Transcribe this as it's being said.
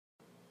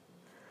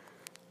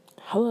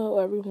Hello,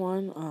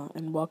 everyone,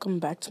 and welcome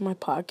back to my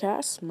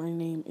podcast. My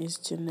name is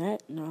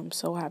Jeanette, and I'm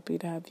so happy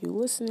to have you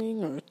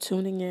listening or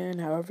tuning in,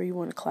 however you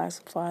want to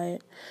classify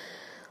it.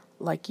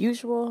 Like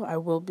usual, I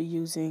will be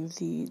using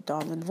the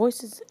Darwin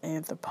Voices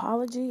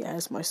anthropology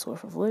as my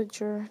source of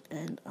literature,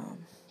 and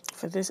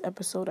for this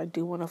episode, I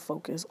do want to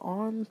focus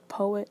on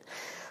poet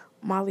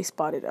Molly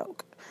Spotted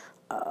Elk.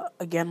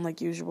 Again, like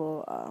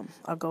usual,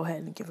 I'll go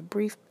ahead and give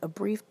a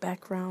brief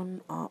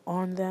background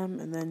on them,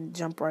 and then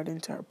jump right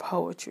into her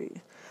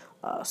poetry.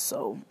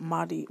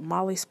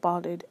 Molly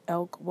Spotted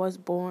Elk was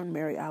born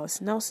Mary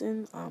Alice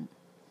Nelson.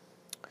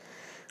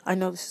 I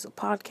know this is a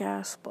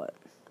podcast, but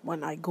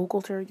when I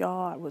Googled her,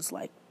 y'all, I was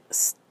like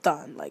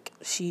stunned. Like,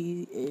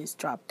 she is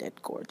drop dead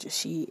gorgeous.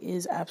 She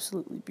is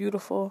absolutely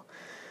beautiful.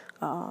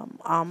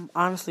 I'm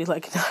honestly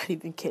like not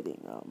even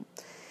kidding.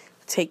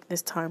 Take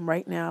this time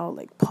right now,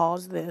 like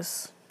pause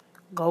this,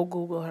 go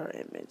Google her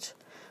image.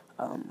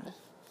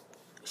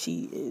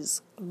 She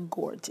is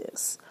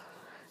gorgeous.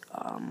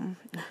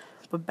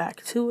 But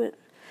back to it.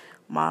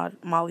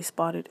 Molly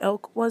Spotted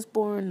Elk was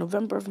born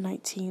November of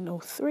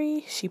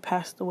 1903. She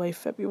passed away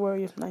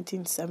February of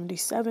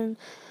 1977.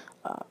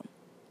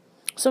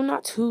 So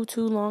not too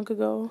long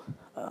ago.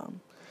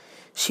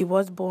 She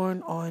was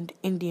born on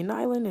Indian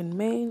Island in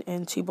Maine,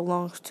 and she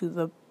belongs to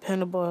the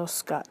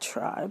Penobscot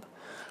tribe.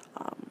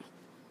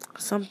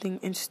 Something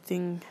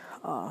interesting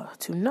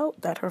to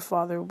note that her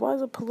father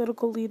was a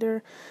political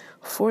leader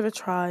for the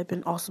tribe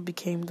and also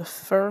became the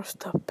first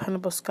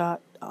Penobscot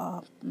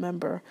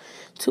member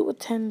to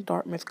attend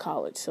Dartmouth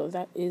College. So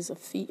that is a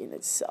feat in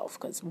itself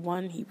because,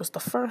 one, he was the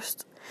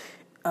first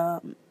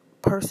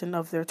person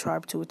of their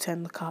tribe to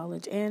attend the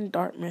college, and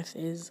Dartmouth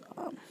is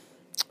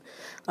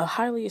a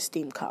highly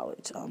esteemed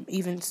college.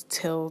 Even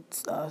still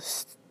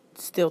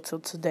till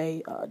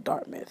today,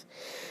 Dartmouth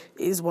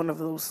is one of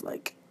those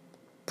like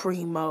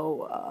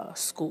primo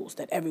schools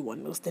that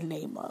everyone knows the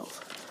name of.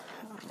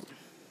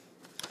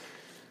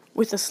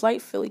 With a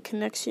slight Philly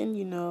connection,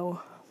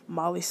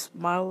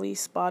 Molly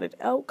Spotted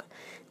Elk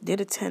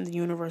did attend the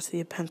University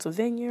of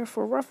Pennsylvania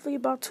for roughly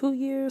about 2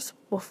 years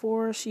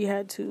before she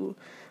had to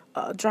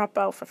drop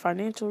out for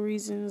financial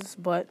reasons,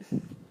 but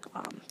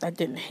that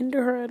didn't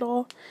hinder her at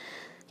all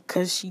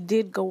because she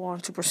did go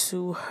on to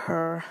pursue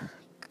her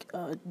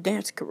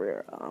dance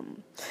career.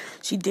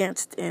 She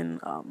danced in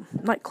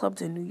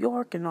nightclubs in New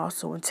York and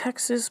also in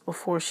Texas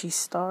before she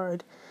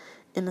starred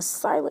in a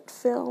silent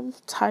film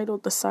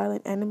titled The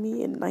Silent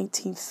Enemy in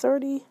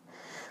 1930.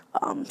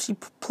 She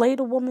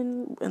played a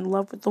woman in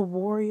love with the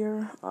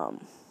warrior,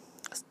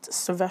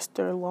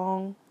 Sylvester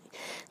Long.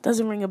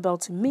 Doesn't ring a bell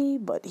to me,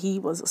 but he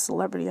was a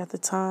celebrity at the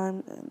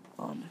time, and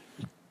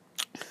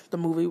the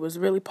movie was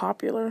really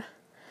popular.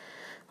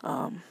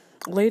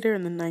 Later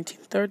in the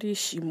 1930s,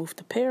 she moved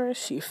to Paris.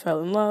 She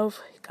fell in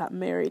love, got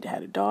married,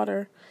 had a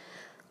daughter.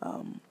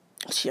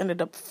 She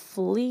ended up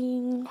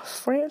fleeing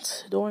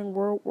France during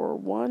World War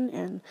I,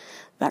 and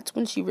that's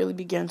when she really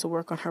began to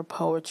work on her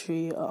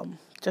poetry,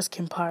 just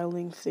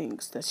compiling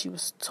things that she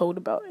was told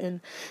about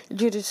in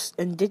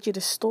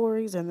indigenous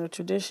stories and their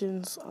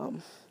traditions.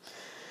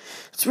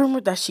 It's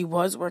rumored that she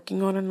was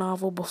working on a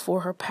novel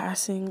before her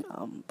passing,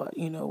 but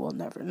we'll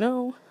never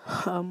know.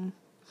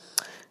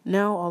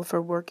 Now all of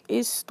her work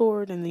is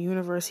stored in the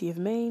University of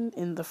Maine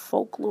in the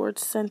Folklore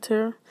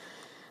Center.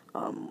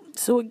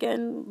 So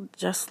again,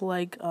 just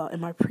like in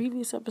my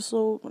previous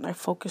episode when I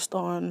focused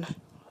on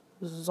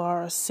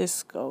Zara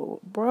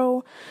Cisco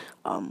Bro,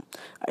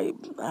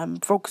 I'm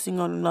focusing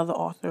on another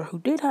author who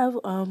did have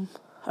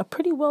a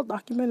pretty well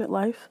documented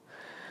life,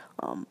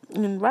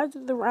 and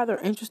rather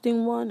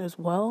interesting one as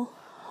well.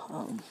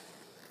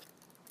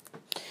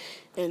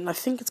 And I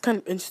think it's kind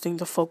of interesting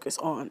to focus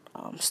on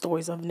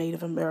stories of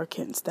Native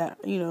Americans that,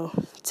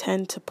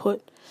 tend to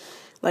put,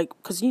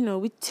 because,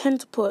 we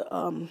tend to put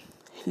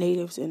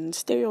natives in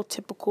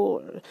stereotypical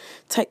or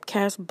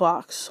typecast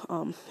box.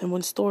 And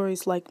when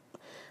stories like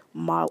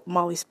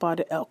Molly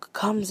Spotted Elk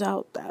comes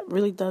out, that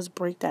really does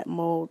break that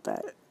mold,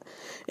 that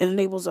it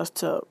enables us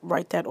to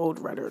write that old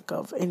rhetoric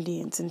of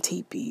Indians and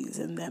teepees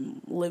and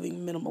them living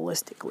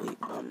minimalistically.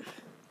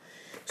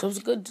 So it's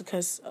good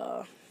because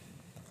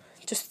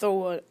just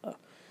throw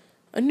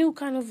a new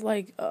kind of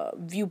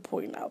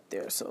viewpoint out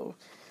there. So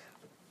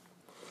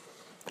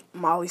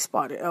Molly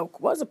Spotted Elk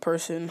was a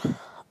person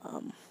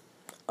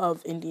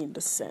of Indian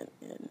descent,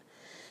 and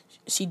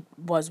she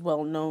was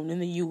well known in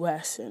the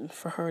U.S. And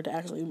for her to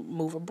actually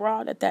move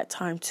abroad at that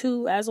time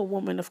too, as a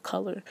woman of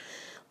color,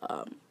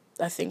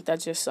 I think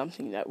that's just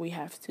something that we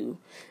have to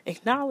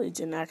acknowledge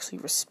and actually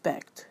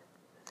respect.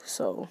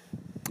 So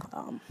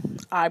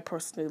I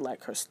personally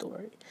like her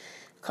story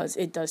because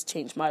it does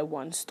change my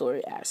one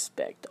story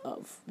aspect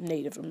of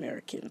Native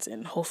Americans,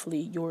 and hopefully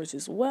yours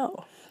as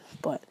well.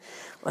 But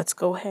let's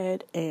go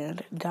ahead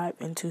and dive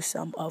into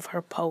some of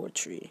her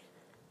poetry.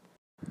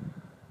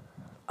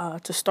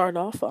 To start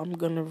off, I'm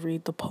going to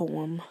read the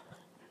poem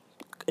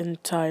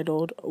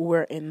entitled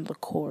We're in the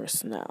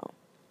Chorus Now.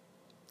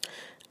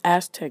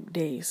 Aztec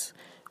days.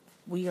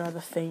 We are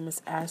the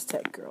famous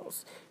Aztec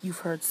girls you've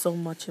heard so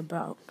much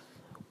about.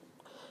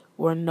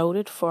 We're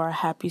noted for our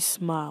happy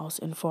smiles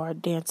and for our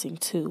dancing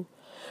too.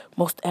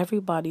 Most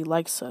everybody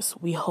likes us.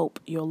 We hope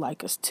you'll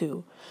like us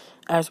too.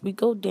 As we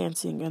go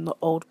dancing and the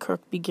old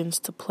Kirk begins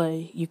to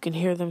play, you can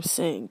hear them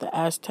sing, the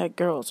Aztec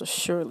girls are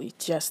surely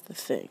just the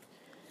thing.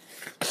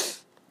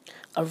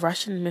 A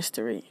Russian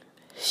mystery.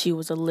 She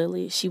was the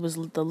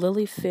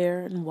lily fair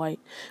and white,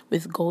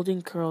 with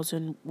golden curls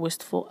and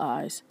wistful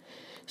eyes.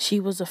 She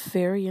was a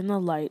fairy in the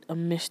light, a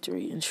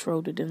mystery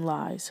enshrouded in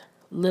lies.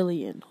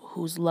 Lillian,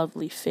 whose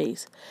lovely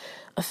face,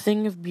 a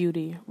thing of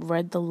beauty,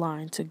 read the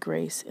line to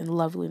grace in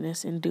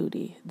loveliness and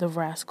duty. The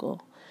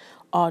rascal,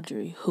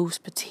 Audrey, whose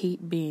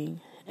petite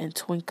being and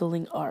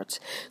twinkling arts,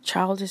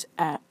 childish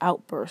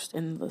outburst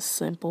in the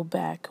simple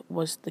back,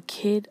 was the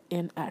kid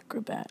and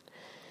acrobat.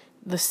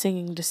 The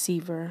singing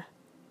deceiver,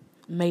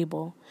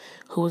 Mabel,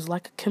 who was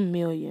like a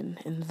chameleon,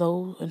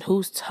 and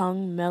whose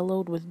tongue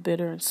mellowed with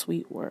bitter and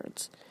sweet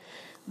words.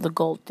 The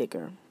gold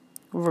digger,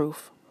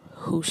 Ruth,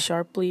 whose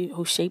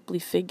shapely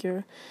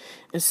figure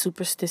and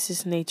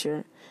superstitious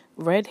nature,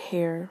 red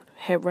hair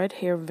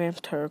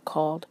vamped her,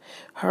 called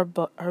her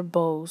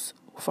beaux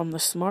from the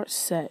smart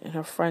set and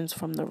her friends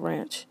from the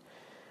ranch.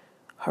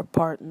 Her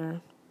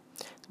partner,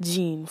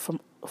 Jean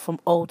from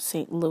old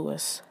St.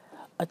 Louis,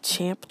 a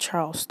champ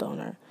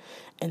Charlestoner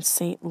and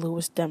St.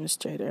 Louis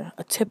demonstrator,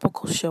 a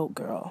typical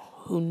showgirl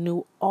who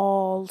knew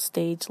all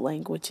stage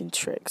language and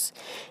tricks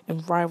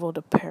and rivaled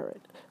a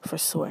parrot for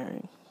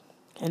swearing.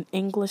 An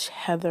English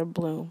Heather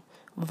Bloom,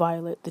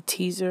 Violet the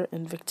teaser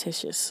and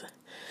fictitious,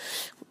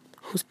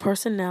 whose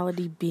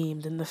personality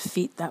beamed in the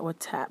feet that would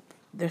tap.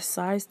 Their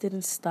sighs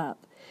didn't stop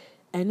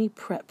any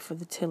prep for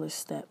the tiller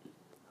step.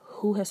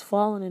 Who has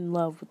fallen in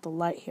love with the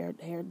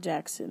light-haired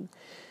Jackson,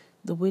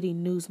 the witty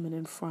newsman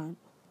in front.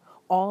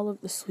 All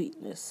of the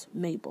sweetness,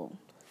 Mabel.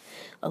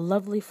 A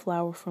lovely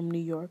flower from New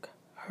York,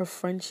 her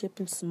friendship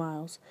and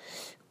smiles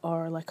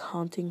are like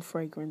haunting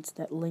fragrance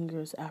that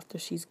lingers after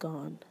she's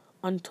gone.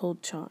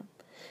 Untold charm,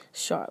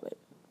 Charlotte.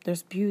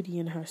 There's beauty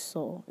in her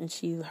soul, and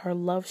her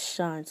love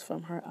shines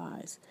from her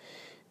eyes,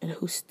 and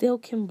who still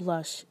can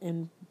blush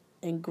and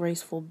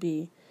graceful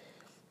be.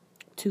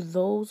 To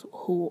those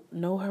who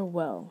know her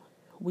well,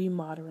 we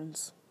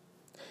moderns.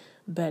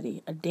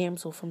 Betty, a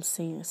damsel from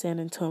San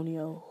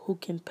Antonio, who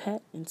can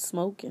pet and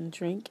smoke and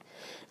drink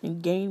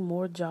and gain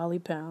more jolly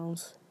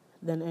pounds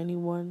than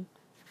anyone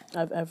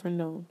I've ever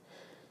known,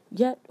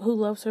 yet who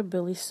loves her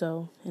Billy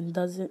so and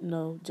doesn't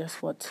know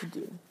just what to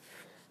do.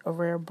 A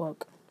rare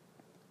book.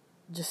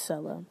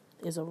 Gisela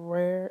is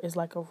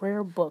like a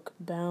rare book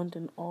bound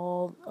in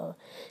all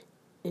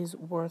is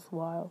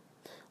worthwhile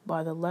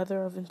by the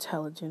leather of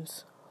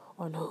intelligence,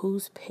 on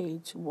whose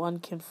page one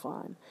can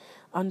find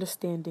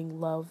understanding,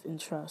 love, and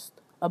trust.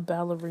 A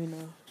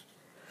ballerina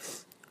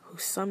who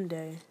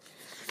someday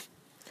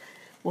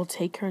will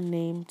take her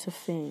name to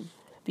fame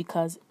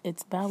because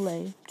it's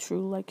ballet,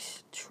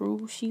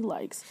 true she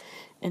likes,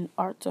 and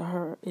art to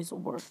her is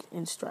work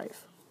and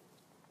strife.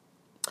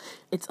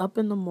 It's up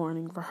in the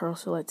morning,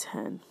 rehearsal at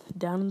 10,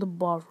 down in the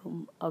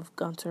ballroom of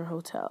Gunter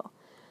Hotel.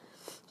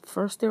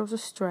 First there was a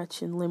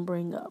stretch and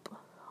limbering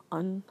up,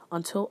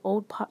 until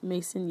old Pop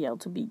Mason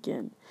yelled to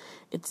begin.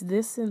 It's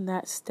this and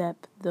that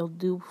step they'll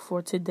do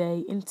for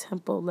today. In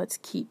tempo, let's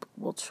keep,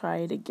 we'll try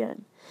it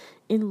again.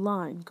 In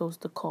line goes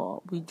the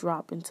call, we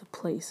drop into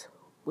place,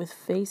 with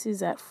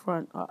faces at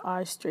front, our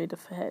eyes straight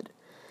ahead.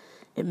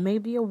 It may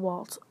be a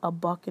waltz, a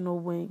buck and a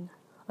wing,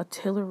 a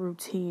tiller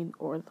routine,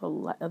 or the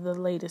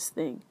latest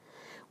thing.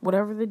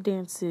 Whatever the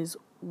dance is,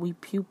 we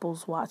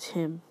pupils watch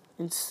him,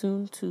 and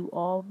soon to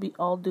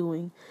all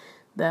doing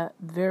that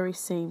very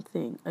same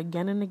thing.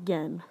 Again and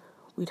again,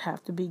 we'd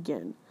have to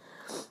begin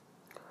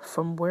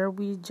from where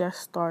we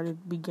just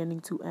started, beginning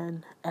to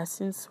end.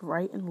 Essence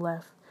right and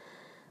left,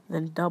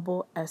 then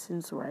double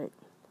essence right.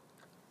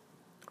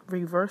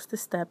 Reverse the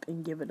step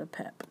and give it a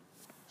pep.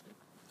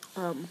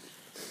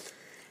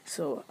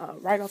 So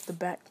right off the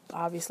bat,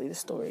 obviously the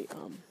story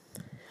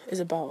is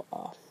about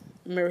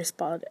Mary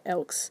Spotted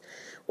Elks,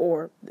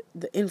 or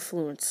the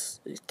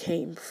influence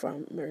came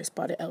from Mary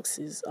Spotted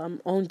Elks'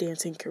 own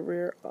dancing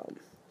career,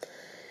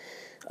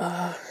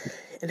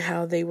 and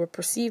how they were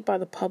perceived by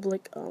the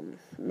public.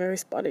 Mary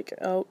Spotted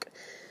Elk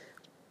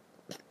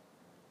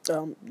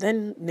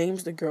then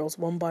names the girls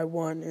one by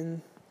one,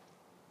 and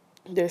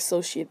their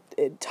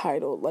associated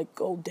title, like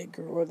Gold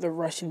Digger or The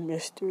Russian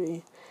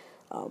Mystery.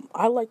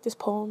 I like this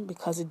poem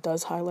because it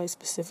does highlight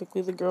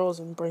specifically the girls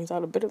and brings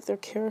out a bit of their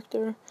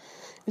character.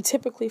 And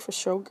typically for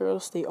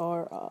showgirls, they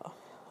are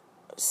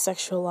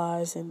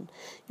sexualized, and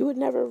you would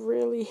never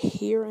really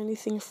hear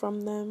anything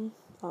from them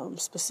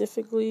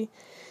specifically.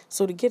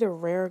 So to get a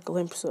rare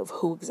glimpse of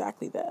who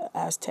exactly the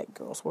Aztec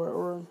girls were,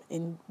 or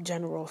in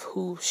general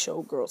who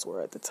showgirls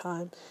were at the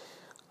time,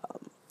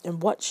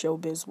 and what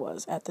showbiz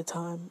was at the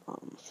time,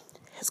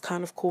 it's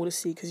kind of cool to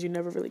see because you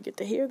never really get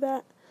to hear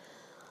that.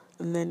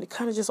 And then it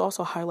kind of just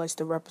also highlights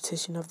the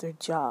repetition of their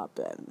job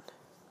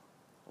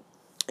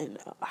and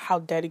how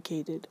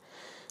dedicated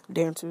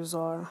dancers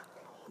are.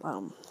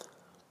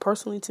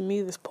 Personally, to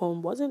me, this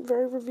poem wasn't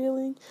very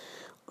revealing.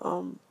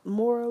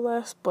 more or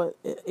less, but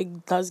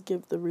it does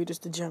give the readers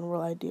the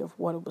general idea of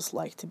what it was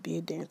like to be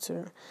a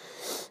dancer.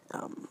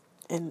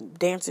 And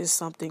dance is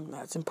something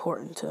that's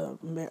important to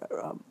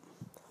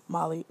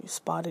Molly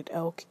Spotted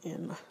Elk,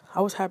 and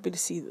I was happy to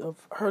see of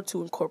her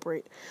to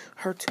incorporate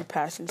her two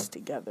passions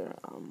together.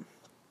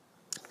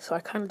 So I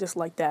kind of just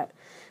like that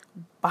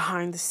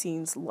behind the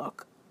scenes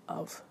look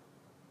of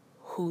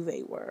who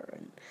they were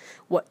and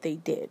what they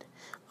did.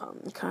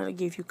 It kind of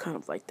gave you kind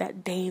of like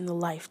that day in the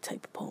life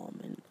type of poem,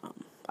 and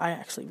I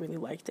actually really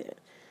liked it.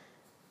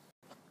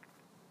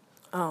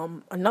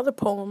 Another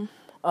poem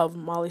of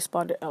Molly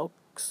Spotted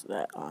Elk's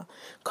that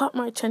caught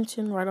my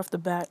attention right off the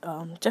bat,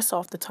 just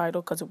off the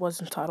title, because it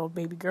was entitled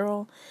Baby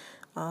Girl.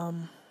 I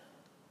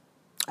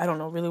don't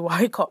know really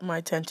why it caught my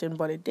attention,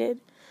 but it did.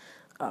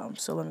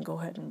 So let me go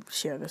ahead and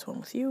share this one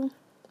with you.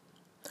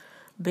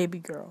 Baby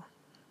Girl.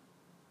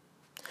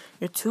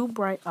 Your two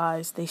bright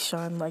eyes, they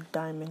shine like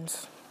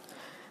diamonds.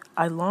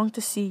 I long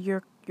to see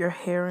your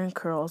hair in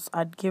curls.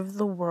 I'd give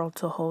the world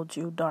to hold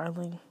you,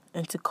 darling,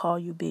 and to call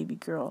you baby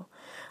girl.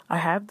 I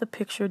have the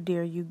picture,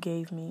 dear, you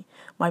gave me.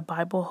 My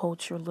Bible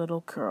holds your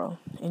little curl.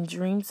 In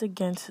dreams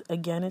again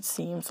it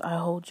seems, I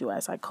hold you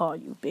as I call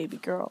you baby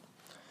girl.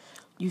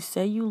 You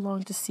say you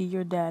long to see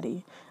your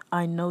daddy.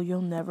 I know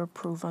you'll never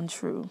prove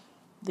untrue.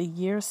 The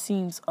year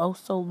seems oh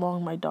so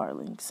long, my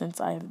darling, since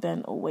I have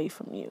been away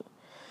from you.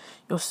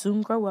 You'll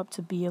soon grow up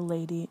to be a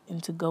lady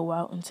and to go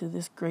out into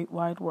this great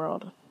wide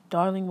world.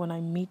 Darling, when I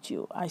meet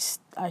you, I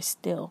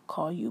still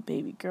call you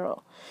baby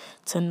girl.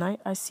 Tonight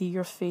I see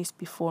your face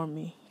before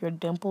me, your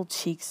dimpled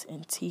cheeks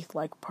and teeth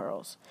like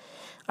pearls.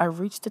 I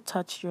reached to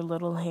touch your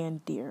little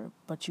hand, dear,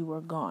 but you were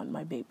gone,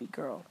 my baby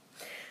girl.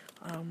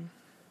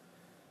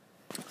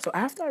 So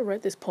after I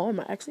read this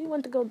poem, I actually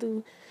went to go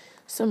do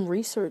some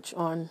research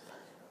on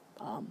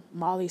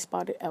Molly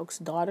Spotted Elk's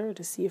daughter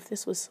to see if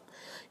this was,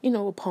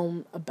 a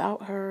poem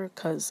about her,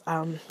 because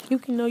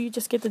you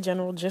just get the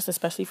general gist,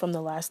 especially from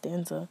the last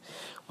stanza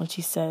when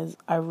she says,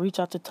 I reach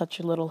out to touch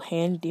your little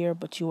hand, dear,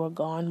 but you are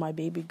gone, my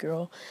baby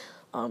girl.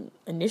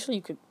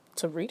 Initially,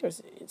 to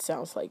readers, it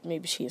sounds like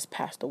maybe she has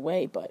passed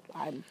away, but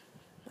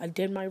I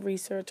did my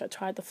research. I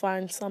tried to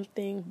find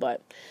something,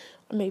 but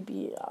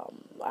maybe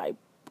I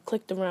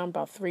clicked around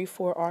about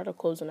 3-4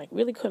 articles, and I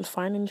really couldn't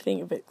find anything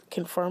if it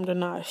confirmed or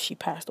not if she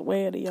passed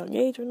away at a young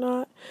age or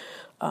not.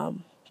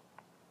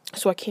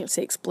 So I can't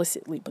say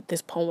explicitly, but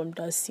this poem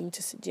does seem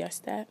to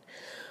suggest that.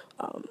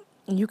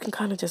 And you can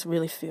kind of just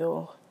really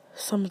feel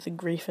some of the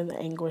grief and the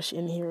anguish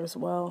in here as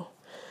well.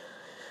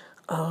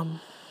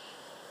 And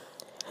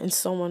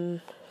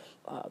someone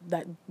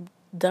that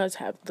does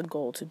have the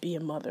goal to be a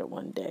mother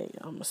one day,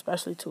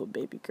 especially to a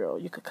baby girl.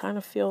 You could kind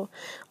of feel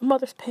a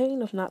mother's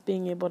pain of not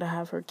being able to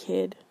have her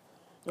kid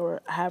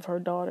or have her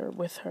daughter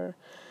with her.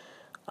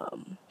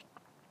 And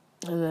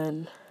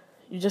then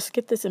you just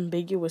get this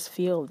ambiguous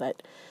feel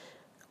that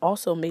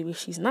also maybe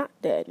she's not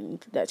dead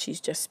and that she's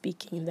just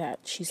speaking that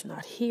she's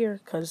not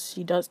here, because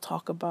she does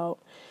talk about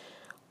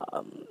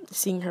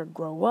seeing her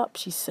grow up.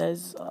 She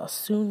says,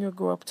 soon you'll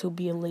grow up to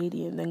be a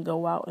lady and then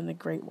go out in the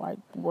great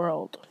wide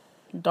world.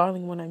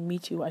 Darling, when I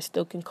meet you, I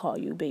still can call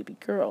you baby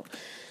girl.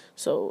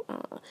 So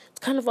it's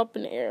kind of up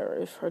in the air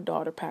if her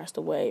daughter passed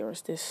away, or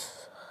is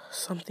this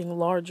something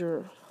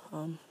larger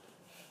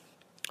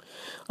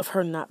of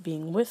her not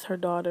being with her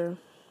daughter.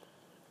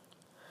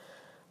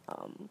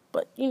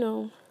 But,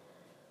 you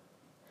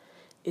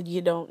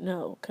don't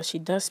know, because she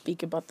does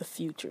speak about the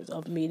futures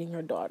of meeting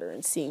her daughter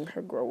and seeing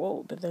her grow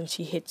old, but then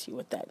she hits you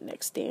with that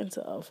next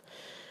stanza of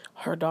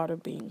her daughter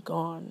being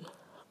gone.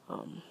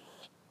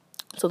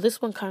 So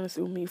this one kind of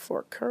threw me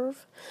for a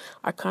curve.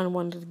 I kind of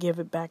wanted to give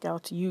it back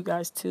out to you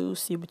guys too,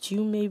 see what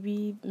you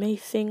may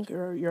think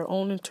or your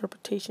own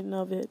interpretation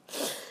of it.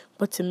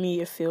 But to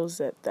me, it feels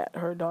that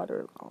her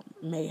daughter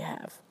may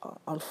have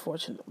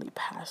unfortunately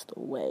passed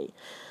away.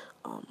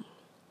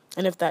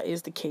 And if that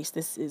is the case,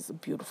 this is a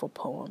beautiful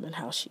poem and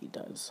how she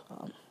does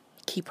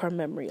keep her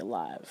memory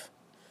alive.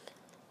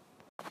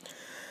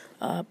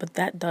 But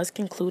that does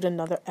conclude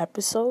another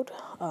episode.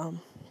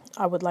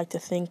 I would like to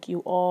thank you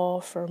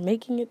all for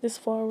making it this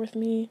far with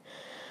me.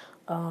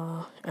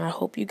 And I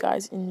hope you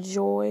guys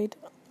enjoyed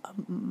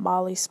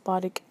Molly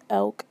Spotted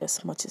Elk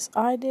as much as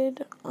I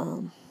did.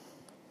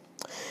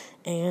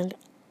 And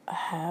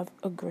have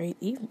a great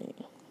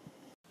evening.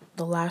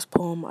 The last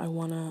poem I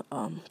want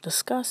to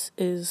discuss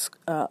is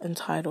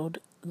entitled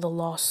The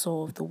Lost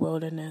Soul of the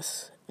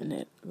Wilderness, and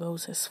it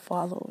goes as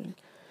following.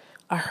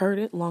 I heard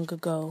it long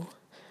ago,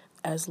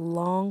 as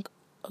long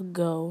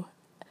ago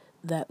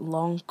that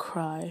long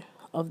cry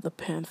of the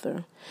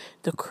panther,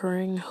 the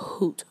curring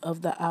hoot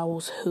of the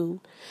owl's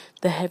hoo,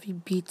 the heavy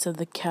beats of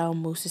the cow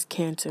moose's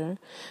canter.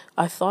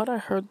 I thought I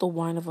heard the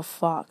whine of a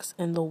fox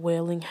and the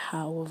wailing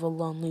howl of a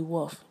lonely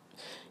wolf.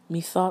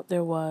 Methought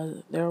there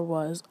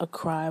was a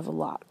cry of a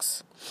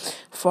lox,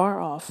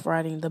 far off,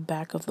 riding the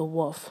back of the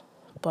wolf.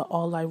 But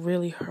all I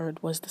really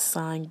heard was the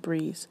sighing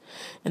breeze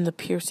and the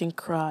piercing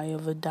cry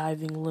of a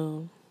diving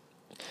loon.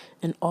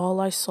 And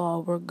all I saw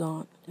were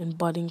gaunt and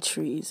budding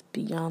trees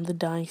beyond the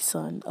dying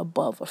sun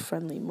above a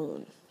friendly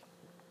moon.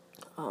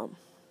 To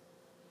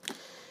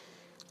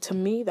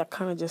me, that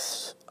kind of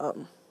just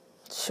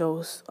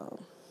shows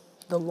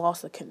the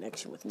loss of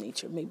connection with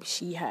nature. Maybe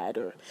she had,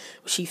 or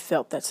she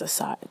felt that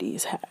society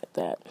has had,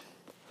 that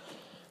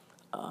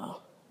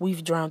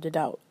we've drowned it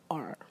out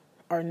our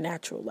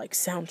natural like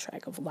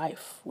soundtrack of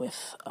life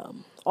with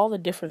all the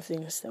different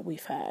things that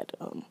we've had.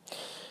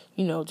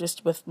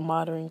 Just with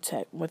modern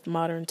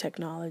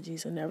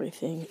technologies and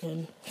everything,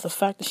 and the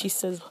fact that she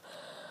says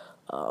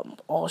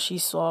all she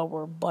saw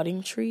were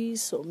budding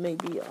trees, so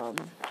maybe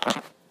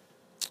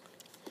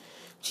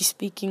she's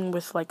speaking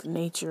with like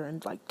nature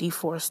and like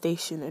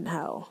deforestation, and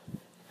how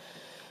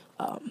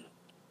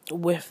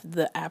with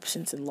the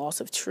absence and loss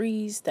of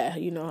trees, that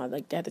how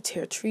like they had to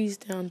tear trees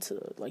down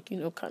to like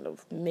kind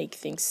of make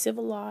things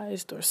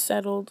civilized or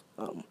settled.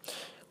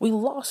 We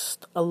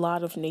lost a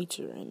lot of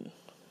nature, and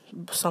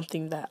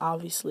something that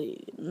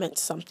obviously meant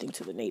something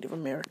to the Native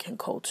American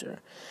culture.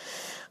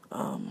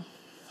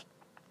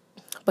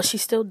 But she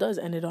still does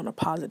end it on a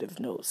positive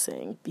note,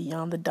 saying,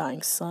 beyond the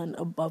dying sun,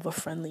 above a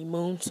friendly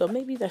moon. So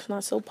maybe that's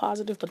not so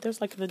positive, but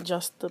there's like the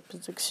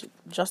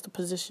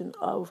juxtaposition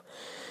of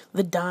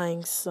the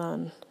dying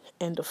sun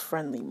and a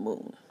friendly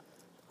moon.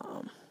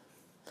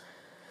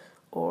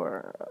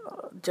 Or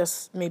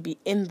just maybe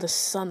in the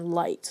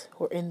sunlight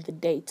or in the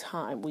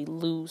daytime, we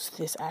lose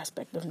this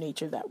aspect of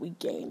nature that we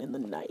gain in the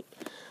night.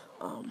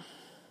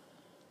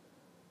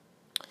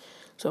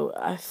 So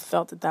I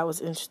felt that was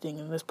interesting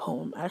in this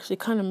poem. It actually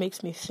kind of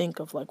makes me think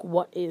of like,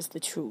 what is the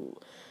true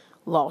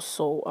lost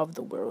soul of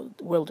the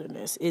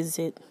wilderness? Is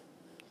it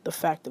the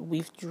fact that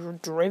we've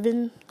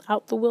driven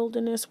out the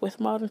wilderness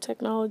with modern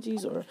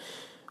technologies, or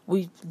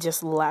we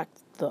just lacked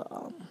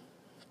the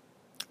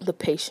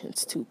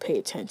patience to pay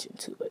attention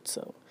to it?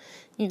 So,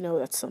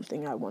 that's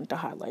something I wanted to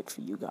highlight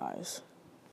for you guys.